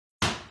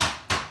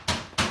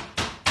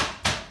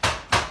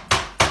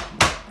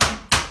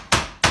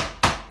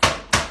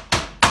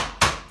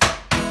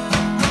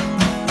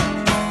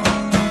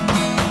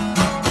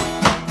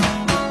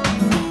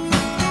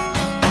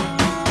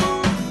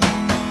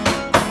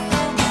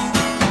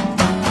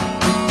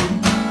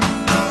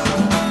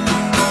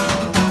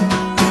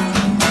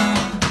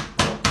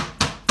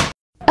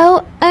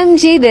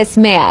OMG this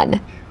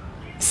man.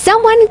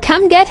 Someone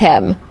come get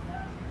him.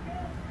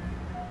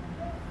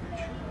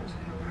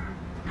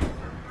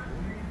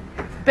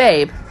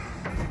 Babe.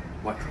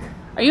 What?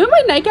 Are you in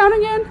my nightgown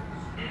again?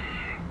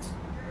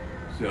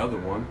 It's the other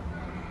one.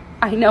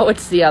 I know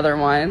it's the other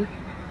one.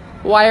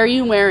 Why are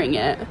you wearing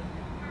it?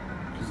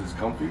 Because it's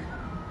comfy.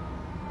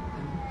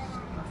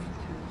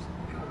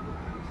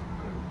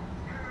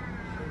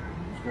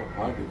 It's got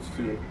pockets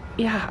too.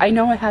 Yeah, I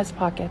know it has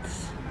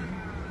pockets.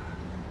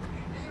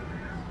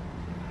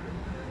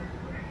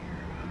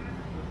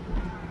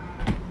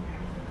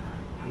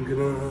 I'm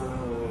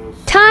gonna...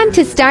 Time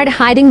to start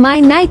hiding my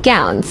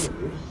nightgowns.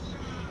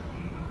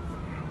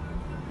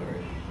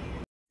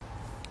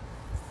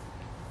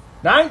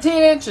 19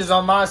 inches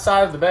on my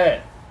side of the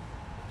bed.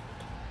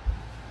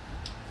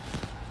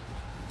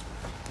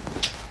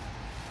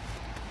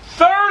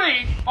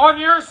 30 on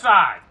your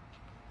side.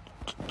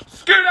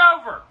 Scoot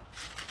over.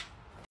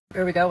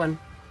 Where are we going?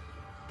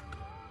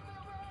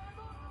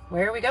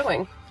 Where are we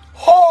going?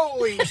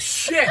 Holy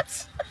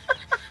shit.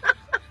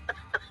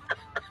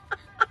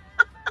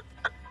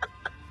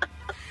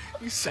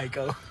 You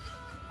psycho.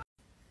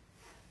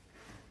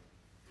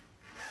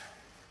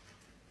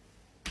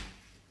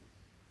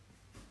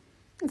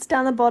 It's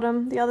down the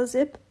bottom, the other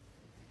zip.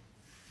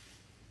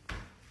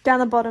 Down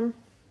the bottom.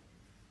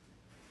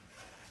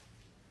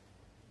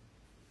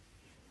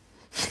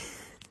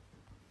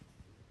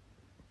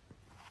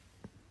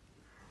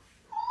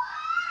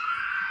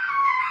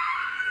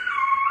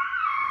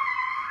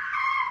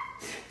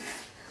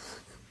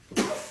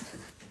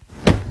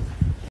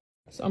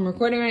 So I'm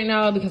recording right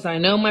now because I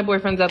know my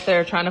boyfriend's up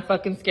there trying to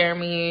fucking scare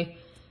me.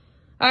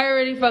 I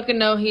already fucking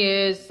know he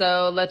is,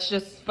 so let's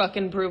just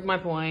fucking prove my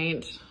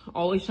point.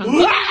 Always trying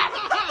to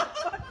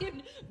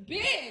fucking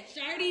bitch,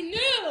 I already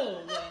knew.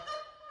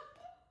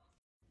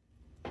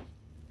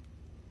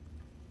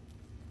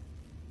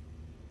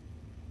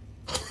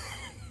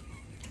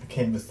 I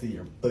came to see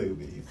your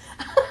boobies.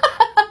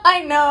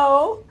 I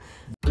know.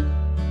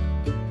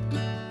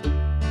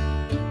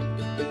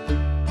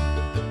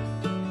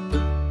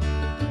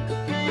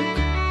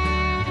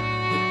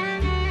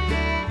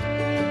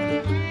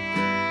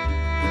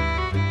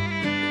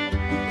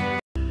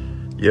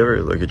 You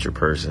ever look at your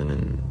person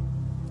and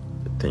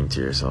think to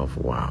yourself,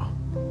 wow,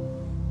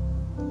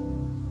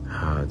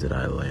 how did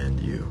I land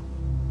you?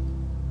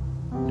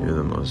 You're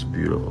the most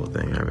beautiful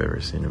thing I've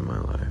ever seen in my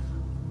life,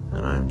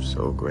 and I am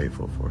so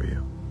grateful for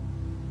you.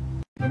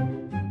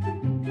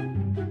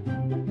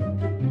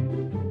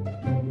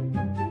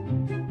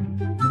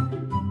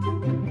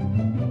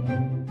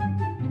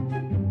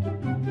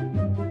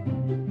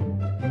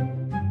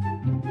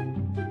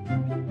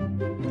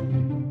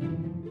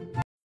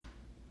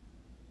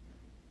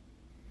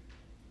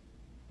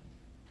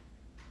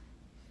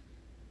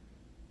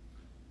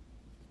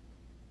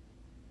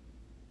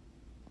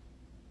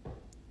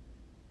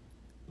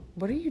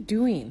 What are you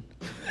doing?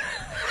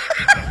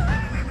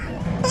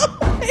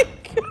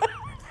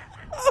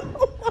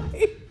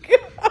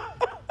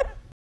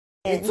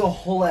 It's a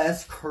whole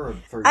ass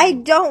curb for you. I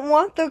don't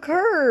want the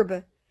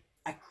curb.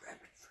 I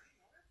grabbed it for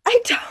you.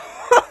 I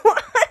don't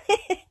want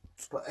it.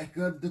 But I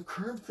grabbed the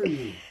curb for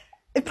you.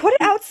 Put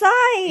it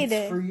outside.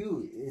 It's for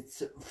you.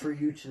 It's for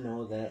you to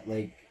know that,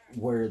 like,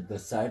 where the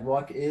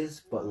sidewalk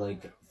is, but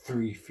like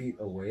 3 feet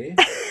away,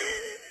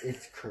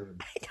 it's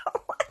curb. I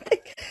don't want the.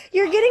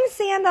 You're getting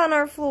sand on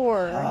our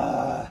floor.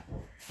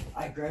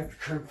 I grabbed the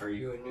curb for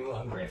you and you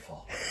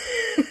ungrateful.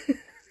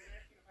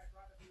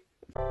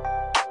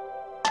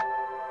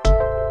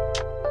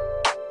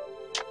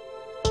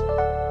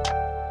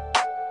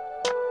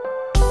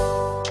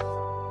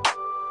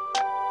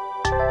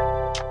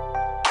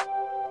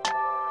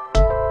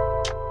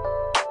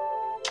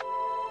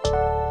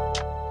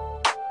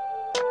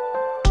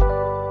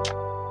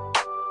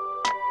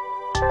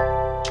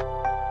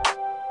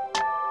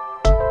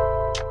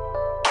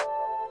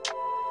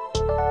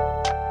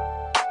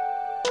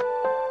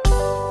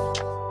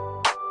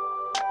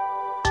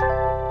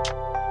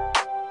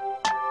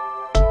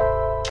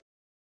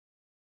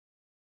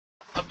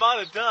 I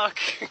bought a duck.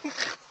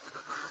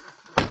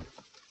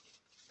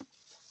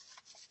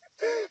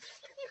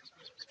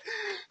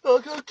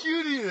 Look how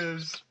cute he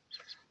is.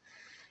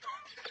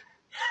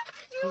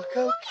 Look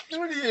how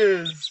cute he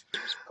is.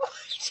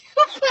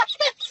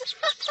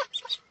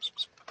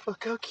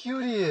 Look how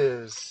cute he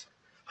is.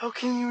 How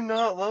can you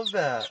not love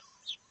that?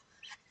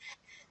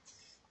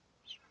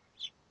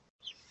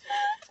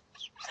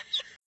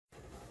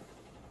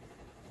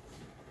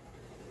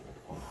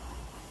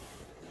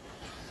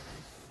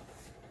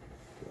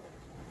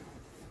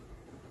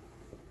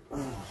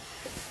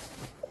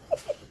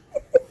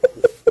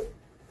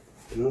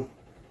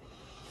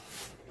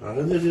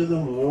 나는 데려도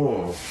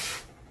뭐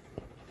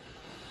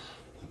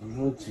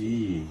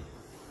그러지.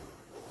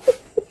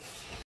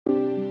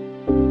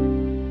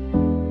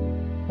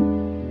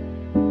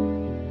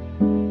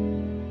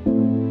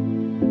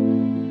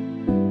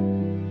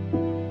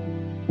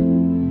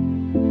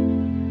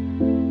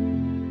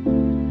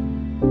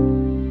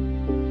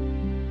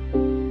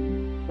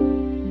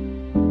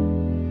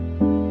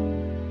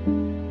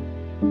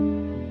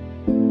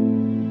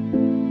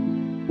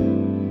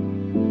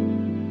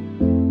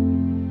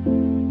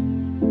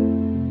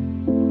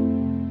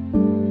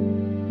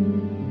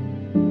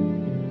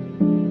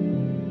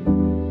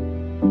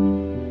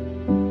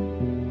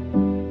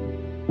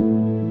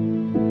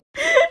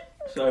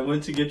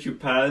 went to get you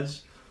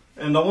pads,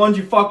 and the ones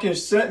you fucking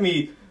sent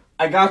me,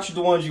 I got you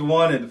the ones you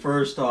wanted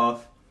first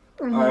off.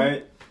 Mm-hmm. All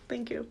right.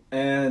 Thank you.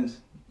 And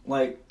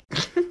like,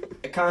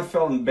 I kind of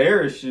felt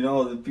embarrassed, you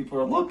know, that people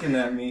are looking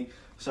at me.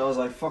 So I was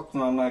like, fuck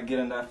no, I'm not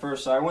getting that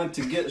first. So I went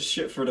to get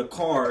shit for the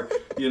car,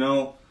 you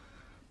know,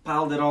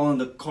 piled it all in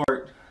the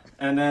cart.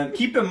 And then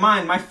keep in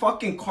mind, my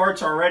fucking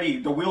cart's already,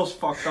 the wheels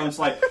fucked on. It's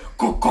like,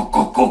 go, go,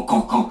 go, go,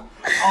 go, go.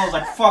 I was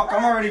like, fuck,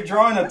 I'm already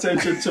drawing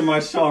attention to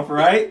myself,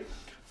 right?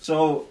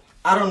 So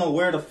I don't know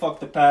where the fuck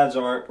the pads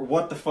are or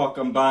what the fuck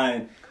I'm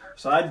buying.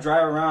 So I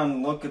drive around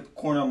and look at the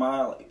corner of my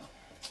eye like,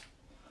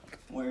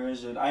 where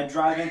is it? I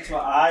drive into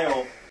an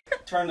aisle,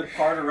 turn the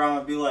cart around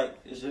and be like,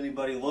 is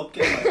anybody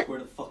looking? Like, where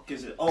the fuck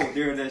is it? Oh,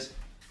 there it is.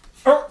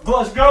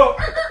 Let's go.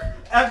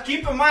 And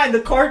keep in mind,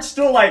 the cart's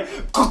still like,